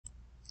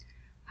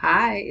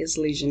Hi, it's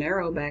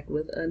Legionero back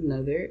with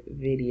another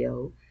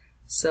video.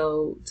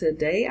 So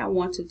today I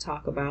want to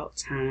talk about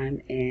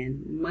time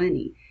and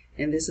money.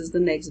 And this is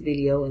the next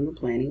video in the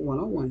Planning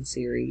 101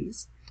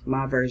 series,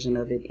 my version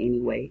of it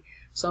anyway.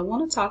 So I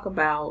want to talk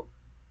about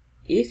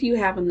if you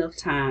have enough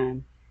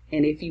time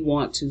and if you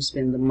want to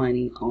spend the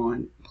money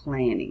on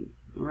planning,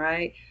 all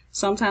right?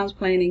 Sometimes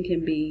planning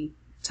can be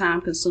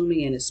time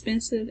consuming and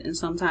expensive, and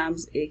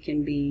sometimes it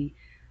can be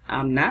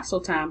not so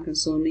time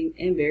consuming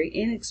and very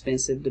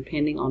inexpensive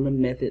depending on the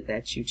method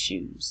that you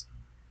choose.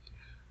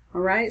 All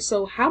right,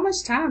 so how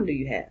much time do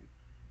you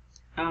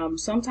have?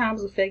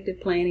 Sometimes effective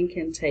planning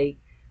can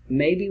take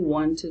maybe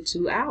 1 to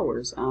 2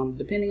 hours,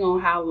 depending on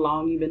how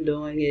long you've been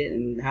doing it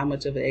and how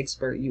much of an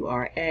expert you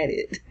are at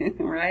it,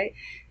 right?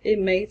 It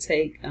may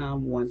take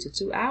 1 to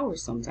 2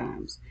 hours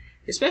sometimes,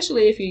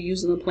 especially if you're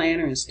using the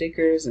planner and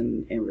stickers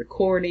and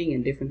recording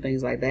and different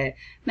things like that.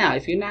 Now,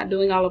 if you're not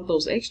doing all of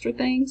those extra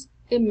things,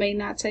 it may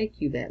not take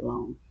you that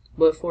long.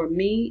 But for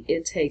me,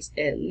 it takes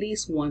at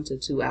least 1 to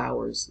 2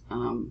 hours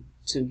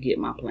to get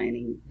my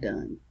planning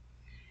done.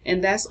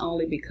 And that's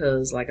only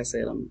because, like I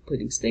said, I'm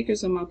putting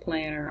stickers in my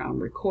planner, I'm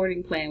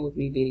recording Plan With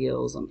Me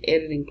videos, I'm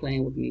editing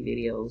Plan With Me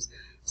videos.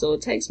 So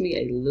it takes me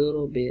a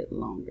little bit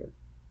longer.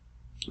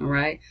 All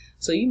right.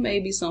 So you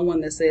may be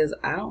someone that says,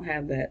 I don't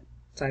have that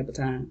type of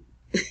time.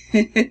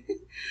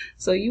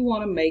 So you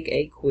want to make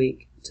a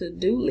quick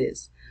to-do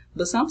list.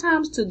 But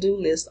sometimes to-do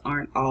lists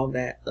aren't all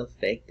that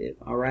effective.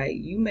 All right.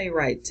 You may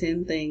write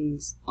 10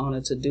 things on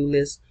a to-do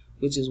list,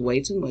 which is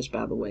way too much,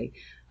 by the way.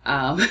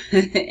 And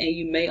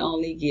you may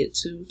only get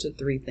 2 to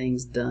 3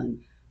 things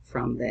done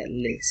from that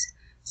list.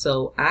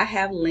 So I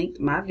have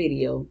linked my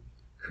video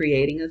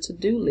creating a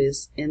to-do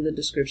list in the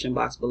description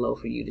box below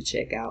for you to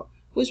check out,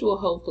 which will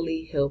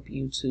hopefully help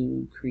you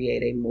to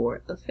create a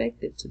more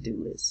effective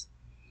to-do list.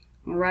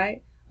 All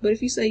right. But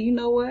if you say, you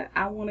know what,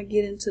 I want to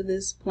get into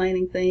this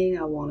planning thing,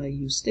 I want to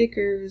use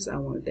stickers, I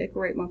want to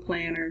decorate my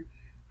planner,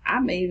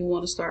 I may even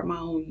want to start my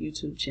own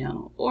YouTube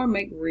channel or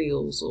make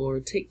reels or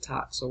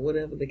TikToks or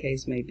whatever the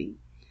case may be.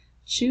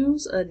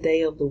 Choose a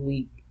day of the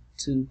week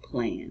to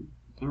plan.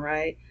 All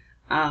right.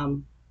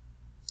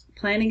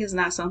 Planning is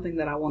not something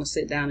that I want to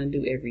sit down and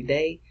do every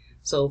day.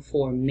 So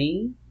for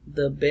me,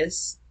 the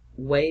best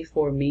way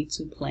for me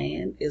to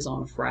plan is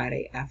on a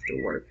Friday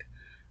after work.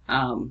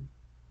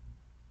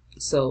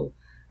 So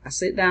I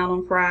sit down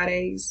on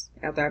Fridays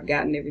after I've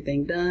gotten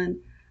everything done.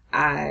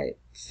 I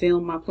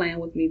film my Plan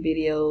With Me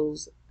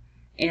videos.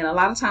 And a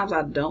lot of times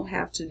I don't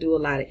have to do a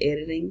lot of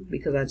editing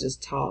because I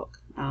just talk.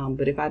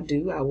 But if I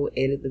do, I will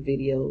edit the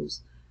videos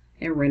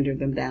and render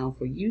them down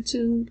for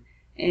YouTube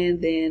and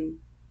then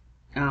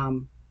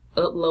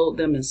upload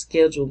them and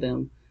schedule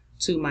them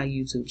to my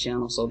YouTube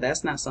channel. So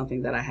that's not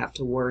something that I have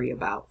to worry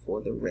about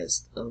for the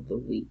rest of the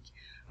week.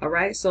 All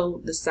right,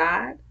 so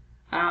decide,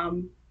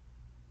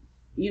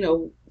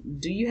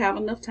 do you have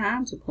enough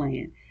time to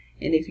plan?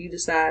 And if you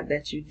decide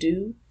that you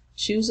do,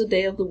 choose a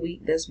day of the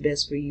week that's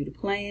best for you to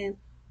plan.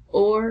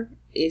 Or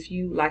if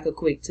you like a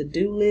quick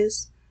to-do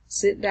list,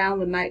 sit down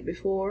the night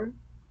before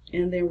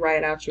and then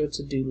write out your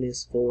to-do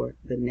list for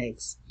the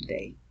next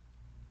day.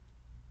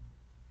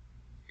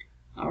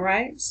 All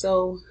right,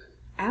 so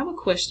I have a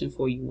question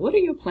for you. What are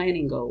your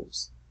planning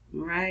goals?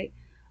 All right,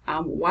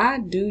 why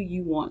do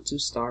you want to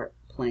start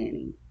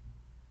planning?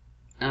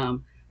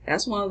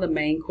 That's one of the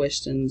main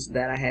questions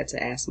that I had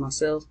to ask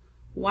myself.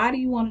 Why do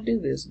you want to do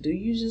this? Do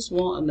you just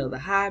want another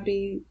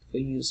hobby for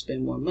you to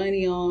spend more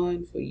money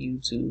on, for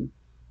you to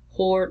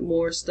hoard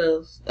more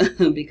stuff?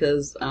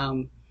 Because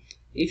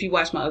if you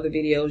watch my other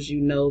videos, you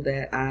know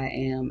that I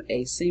am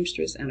a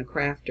seamstress and a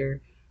crafter.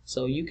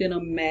 So you can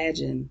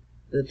imagine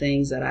the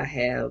things that I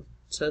have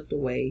tucked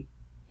away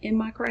in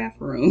my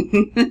craft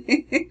room.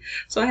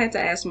 So I had to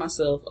ask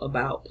myself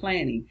about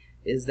planning.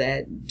 Is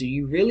that, do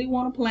you really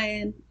want to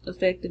plan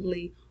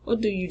effectively, or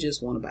do you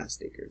just want to buy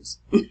stickers?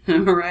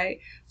 All right.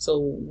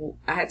 So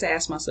I had to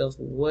ask myself,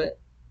 what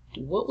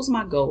was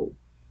my goal?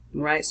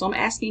 Right. So I'm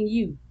asking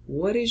you,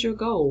 what is your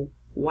goal?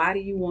 Why do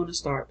you want to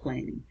start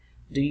planning?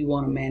 Do you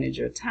want to manage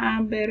your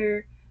time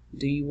better?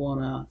 Do you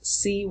want to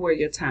see where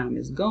your time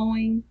is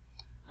going?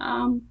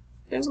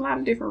 There's a lot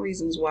of different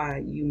reasons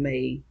why you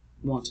may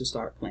want to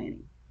start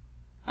planning.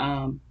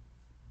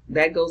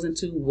 That goes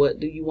into, what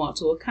do you want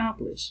to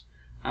accomplish?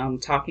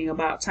 Talking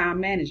about time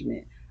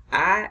management.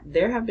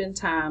 There have been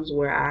times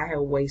where I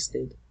have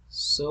wasted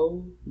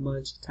so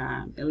much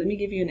time. And let me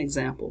give you an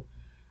example.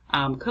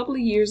 A couple of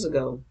years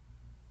ago,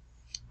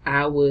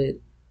 I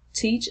would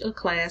teach a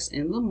class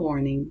in the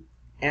morning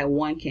at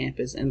one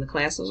campus, and the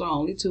classes are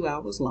only 2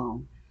 hours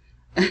long.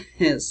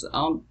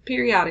 So,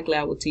 periodically,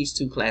 I would teach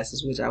 2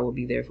 classes, which I would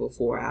be there for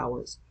 4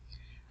 hours.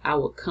 I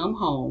would come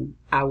home.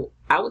 I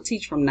would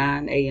teach from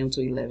 9 a.m.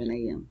 to 11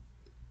 a.m.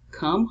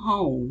 Come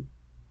home,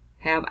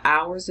 have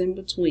hours in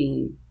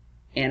between,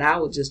 and I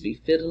would just be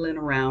fiddling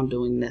around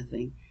doing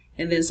nothing.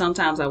 And then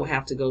sometimes I would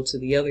have to go to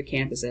the other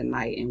campus at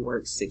night and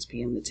work 6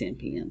 p.m. to 10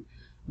 p.m.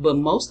 But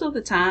most of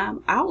the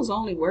time, I was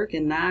only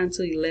working 9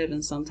 to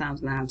 11,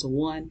 sometimes 9 to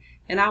 1,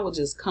 and I would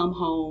just come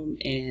home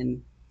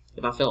and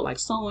If I felt like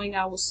sewing,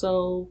 I would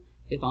sew.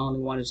 If I only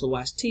wanted to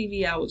watch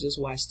TV, I would just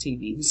watch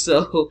TV.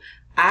 So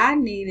I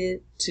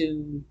needed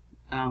to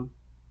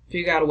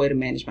figure out a way to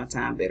manage my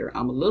time better.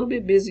 I'm a little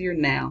bit busier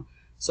now,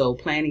 so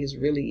planning is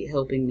really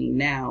helping me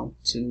now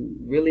to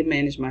really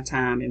manage my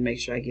time and make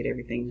sure I get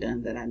everything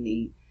done that I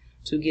need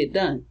to get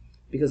done.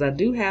 Because I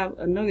do have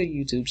another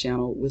YouTube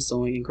channel with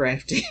sewing and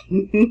crafting.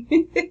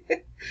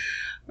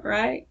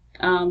 Right?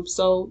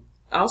 So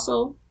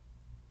also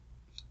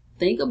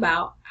think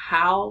about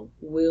how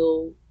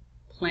will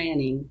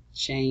planning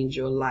change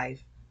your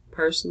life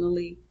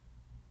personally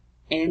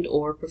and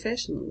or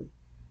professionally.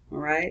 All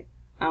right.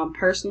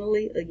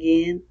 Personally,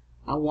 again,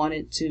 I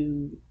wanted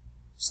to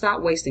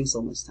stop wasting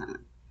so much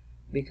time,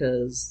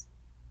 because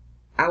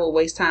I would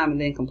waste time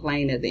and then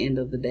complain at the end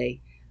of the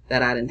day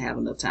that I didn't have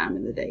enough time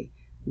in the day,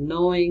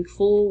 knowing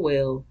full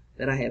well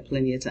that I had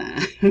plenty of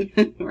time.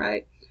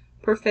 Right.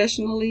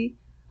 Professionally,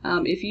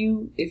 if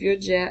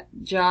your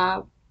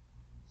job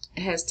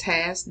has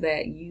tasks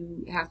that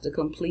you have to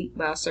complete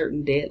by a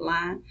certain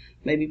deadline,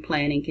 maybe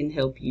planning can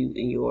help you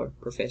in your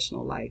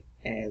professional life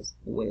as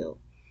well.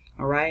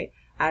 All right.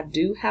 I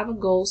do have a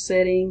goal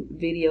setting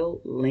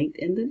video linked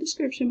in the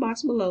description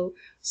box below,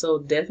 so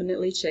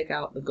definitely check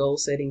out the goal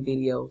setting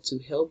video to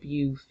help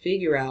you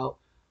figure out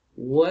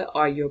what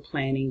are your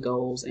planning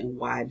goals and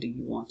why do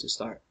you want to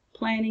start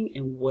planning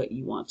and what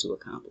you want to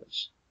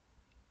accomplish.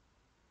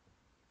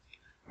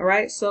 All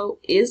right, so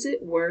is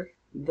it worth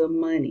the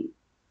money?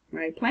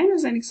 Right?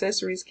 Planners and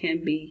accessories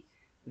can be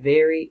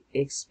very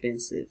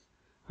expensive.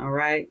 All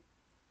right.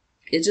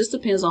 It just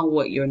depends on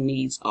what your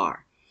needs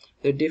are.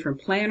 There are different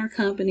planner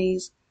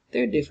companies.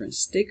 There are different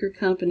sticker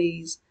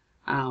companies,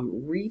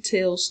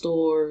 retail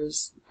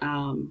stores,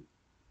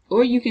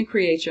 or you can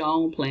create your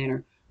own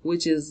planner,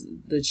 which is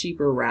the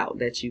cheaper route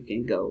that you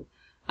can go,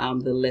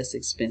 the less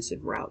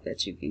expensive route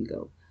that you can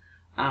go.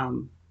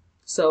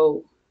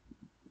 So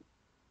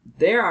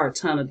there are a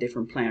ton of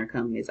different planner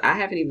companies. I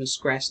haven't even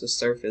scratched the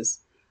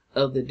surface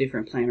of the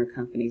different planner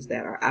companies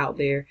that are out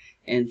there.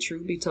 And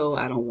truth be told,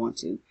 I don't want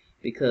to,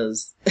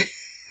 because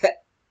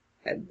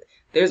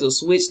there's a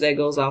switch that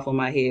goes off on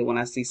my head when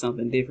I see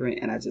something different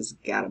and I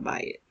just gotta buy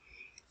it.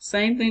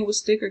 Same thing with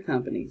sticker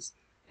companies.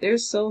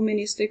 There's so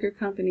many sticker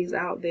companies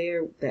out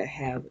there that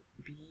have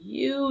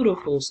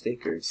beautiful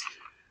stickers.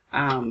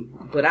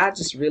 But I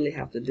just really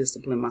have to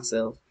discipline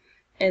myself.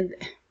 And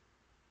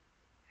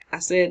I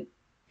said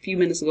a few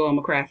minutes ago, I'm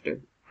a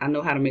crafter. I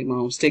know how to make my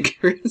own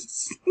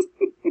stickers.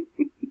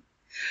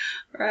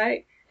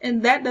 Right?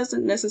 And that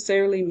doesn't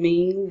necessarily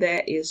mean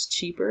that it's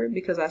cheaper,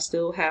 because I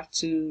still have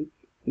to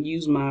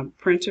use my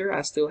printer.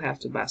 I still have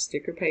to buy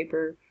sticker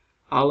paper,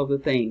 all of the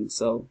things.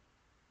 So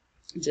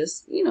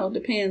just,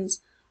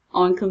 depends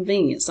on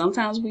convenience.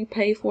 Sometimes we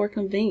pay for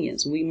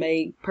convenience. We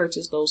may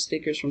purchase those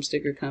stickers from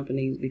sticker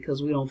companies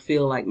because we don't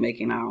feel like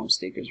making our own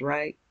stickers,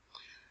 right?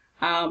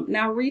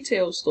 Now,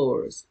 retail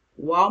stores,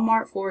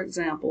 Walmart, for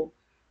example,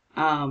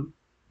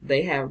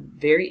 they have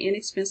very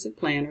inexpensive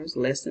planners,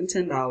 less than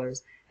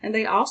 $10. And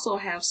they also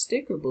have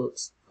sticker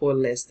books for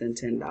less than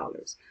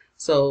 $10.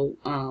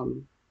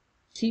 So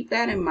keep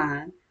that in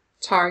mind.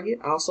 Target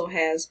also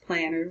has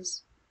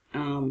planners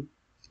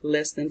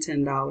less than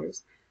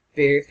 $10.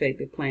 Very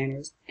effective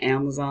planners.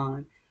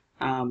 Amazon.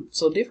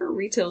 So different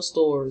retail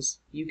stores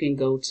you can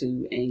go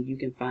to and you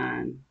can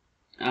find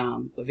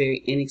a very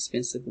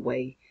inexpensive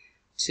way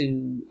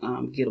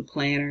to get a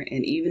planner.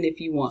 And even if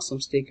you want some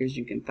stickers,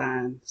 you can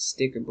find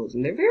sticker books.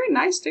 And they're very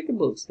nice sticker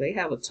books. They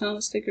have a ton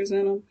of stickers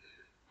in them.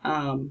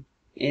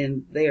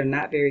 And they are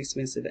not very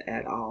expensive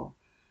at all.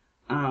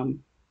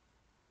 And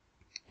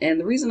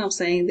the reason I'm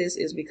saying this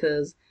is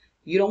because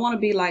you don't want to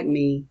be like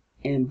me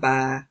and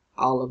buy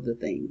all of the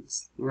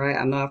things, right?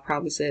 I know I've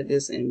probably said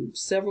this in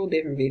several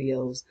different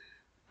videos.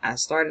 I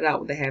started out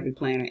with the Happy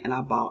Planner and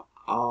I bought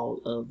all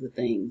of the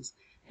things.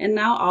 And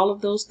now all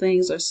of those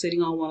things are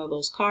sitting on one of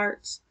those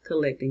carts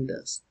collecting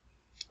dust.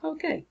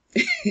 Okay.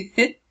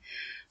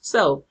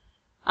 So,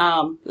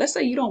 let's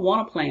say you don't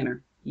want a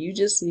planner. You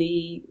just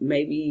need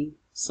maybe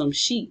some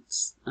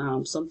sheets,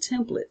 some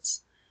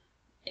templates,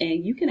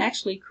 and you can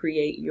actually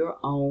create your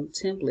own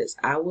templates.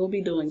 I will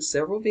be doing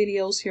several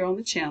videos here on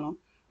the channel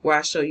where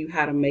I show you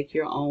how to make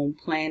your own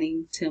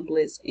planning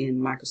templates in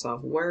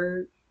Microsoft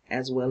Word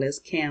as well as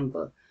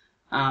Canva.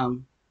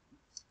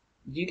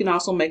 You can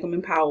also make them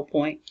in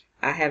PowerPoint.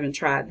 I haven't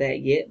tried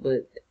that yet,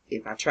 but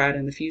if I try it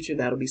in the future,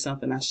 that'll be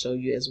something I'll show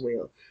you as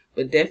well.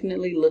 But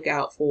definitely look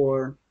out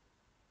for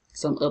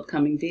some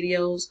upcoming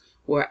videos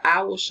where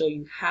I will show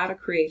you how to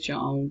create your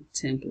own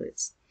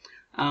templates.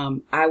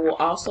 I will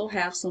also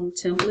have some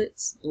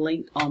templates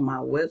linked on my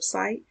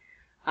website.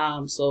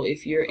 So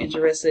if you're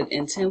interested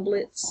in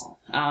templates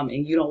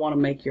and you don't want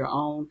to make your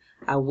own,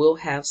 I will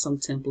have some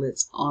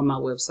templates on my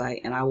website,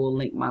 and I will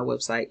link my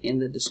website in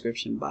the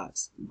description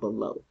box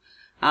below.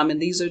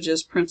 And these are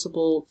just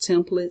printable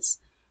templates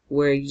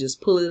where you just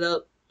pull it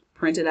up,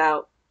 print it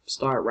out,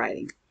 start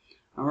writing.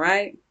 All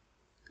right.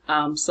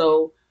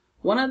 So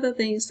one of the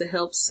things to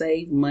help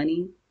save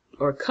money,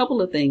 or a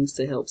couple of things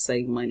to help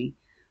save money,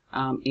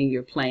 in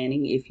your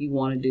planning. If you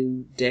want to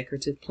do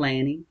decorative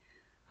planning,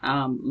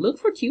 look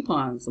for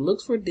coupons,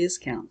 look for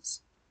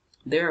discounts.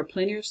 There are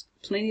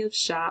plenty of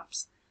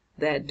shops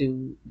that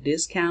do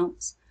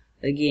discounts.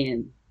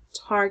 Again,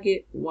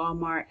 Target,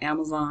 Walmart,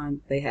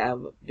 Amazon, they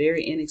have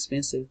very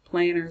inexpensive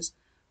planners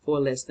for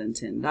less than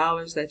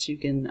 $10 that you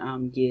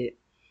can get.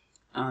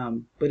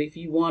 But if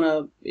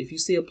you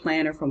see a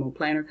planner from a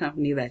planner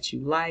company that you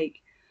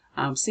like,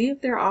 see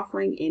if they're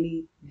offering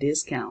any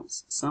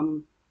discounts.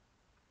 Some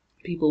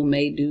people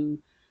may do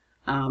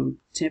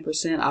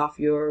 10% off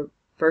your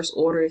first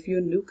order if you're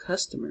a new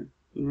customer,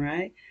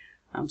 right?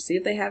 See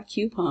if they have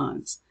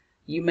coupons.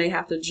 You may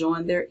have to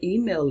join their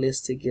email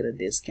list to get a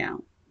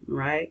discount,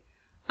 right?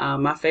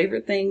 My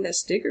favorite thing that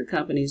sticker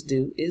companies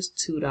do is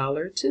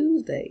 $2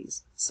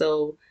 Tuesdays.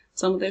 So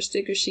some of their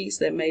sticker sheets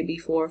that may be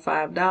 $4 or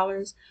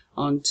 $5,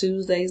 on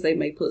Tuesdays they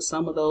may put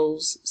some of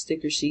those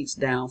sticker sheets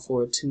down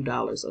for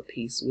 $2 a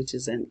piece, which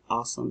is an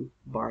awesome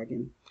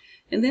bargain.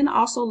 And then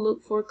also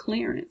look for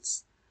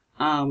clearance.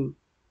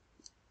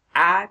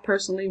 I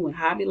personally, when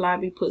Hobby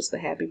Lobby puts the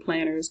Happy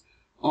Planners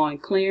on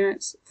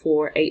clearance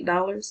for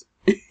 $8,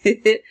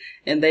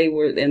 and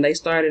they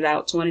started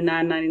out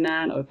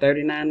 $29.99 or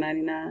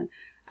 $39.99,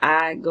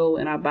 I go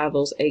and I buy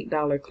those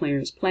 $8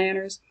 clearance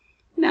planners.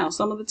 Now,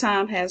 some of the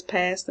time has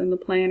passed in the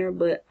planner,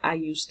 but I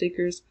use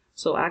stickers,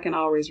 so I can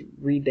always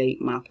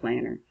redate my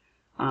planner.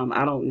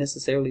 I don't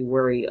necessarily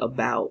worry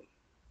about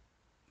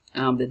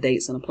the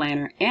dates in a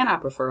planner, and I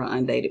prefer an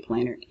undated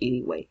planner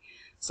anyway.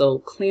 So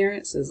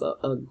clearance is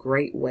a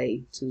great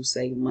way to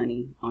save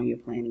money on your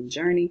planning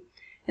journey.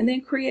 And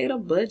then create a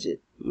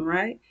budget,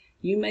 right?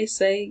 You may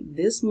say,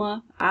 this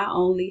month I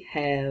only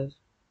have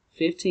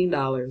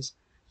 $15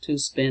 to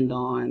spend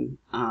on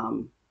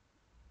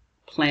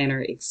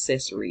planner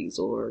accessories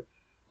or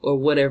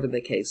whatever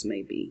the case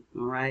may be,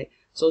 all right?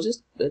 So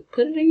just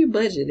put it in your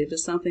budget if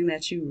it's something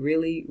that you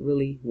really,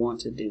 really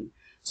want to do.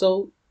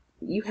 So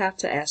you have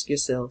to ask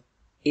yourself,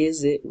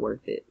 is it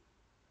worth it?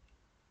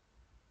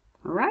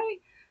 All right.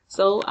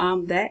 So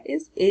that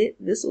is it.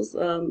 This was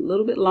a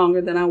little bit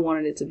longer than I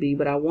wanted it to be,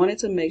 but I wanted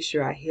to make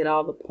sure I hit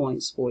all the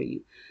points for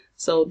you.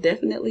 So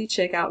definitely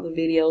check out the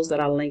videos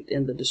that I linked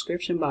in the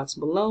description box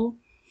below,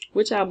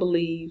 which I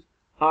believe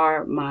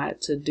are my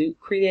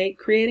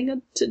creating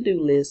a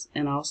to-do list,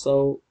 and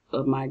also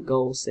of my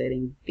goal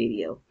setting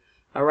video.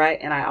 All right.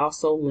 And I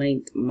also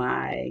linked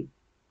my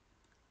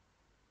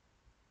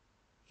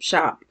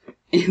shop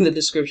in the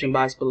description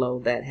box below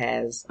that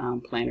has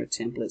planner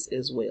templates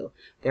as well.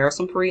 There are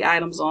some free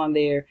items on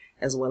there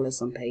as well as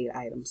some paid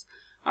items.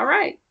 All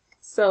right,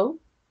 so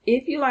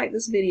if you like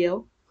this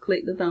video,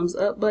 click the thumbs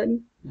up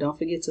button. Don't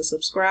forget to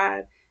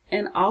subscribe,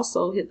 and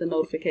also hit the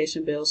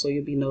notification bell so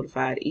you'll be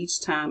notified each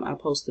time I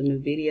post a new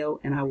video,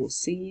 and I will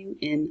see you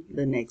in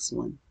the next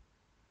one.